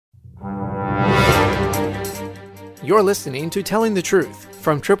You're listening to Telling the Truth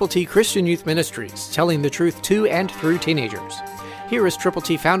from Triple T Christian Youth Ministries, telling the truth to and through teenagers. Here is Triple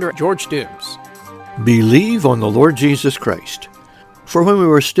T founder George Dooms. Believe on the Lord Jesus Christ. For when we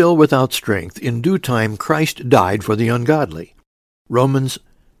were still without strength, in due time Christ died for the ungodly. Romans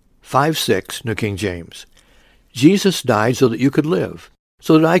 5:6, New King James. Jesus died so that you could live,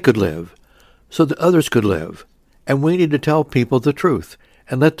 so that I could live, so that others could live. And we need to tell people the truth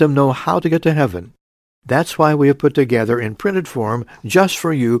and let them know how to get to heaven. That's why we have put together in printed form, just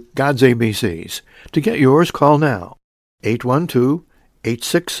for you, God's ABCs. To get yours, call now.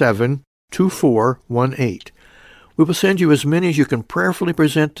 812-867-2418. We will send you as many as you can prayerfully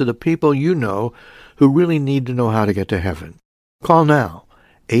present to the people you know who really need to know how to get to heaven. Call now,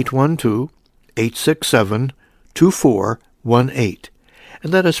 812-867-2418.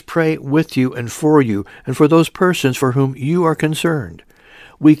 And let us pray with you and for those persons for whom you are concerned.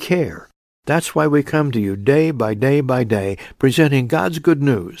 We care. That's why we come to you day by day by day, presenting God's good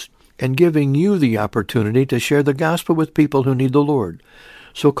news and giving you the opportunity to share the gospel with people who need the Lord.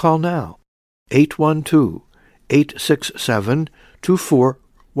 So call now,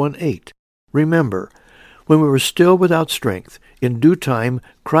 812-867-2418. Remember, when we were still without strength, in due time,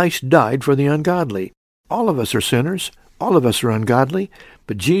 Christ died for the ungodly. All of us are sinners. All of us are ungodly.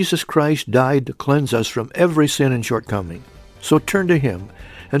 But Jesus Christ died to cleanse us from every sin and shortcoming. So turn to Him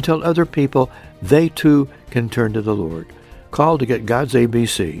and tell other people they too can turn to the Lord. Call to get God's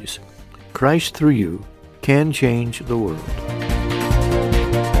ABCs. Christ through you can change the world.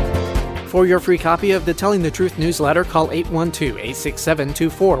 For your free copy of the Telling the Truth newsletter, call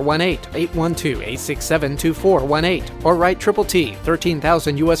 812-867-2418, 812-867-2418, or write Triple T,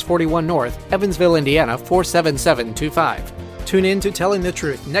 13,000 U.S. 41 North, Evansville, Indiana, 47725. Tune in to Telling the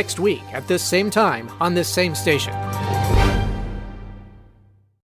Truth next week at this same time on this same station.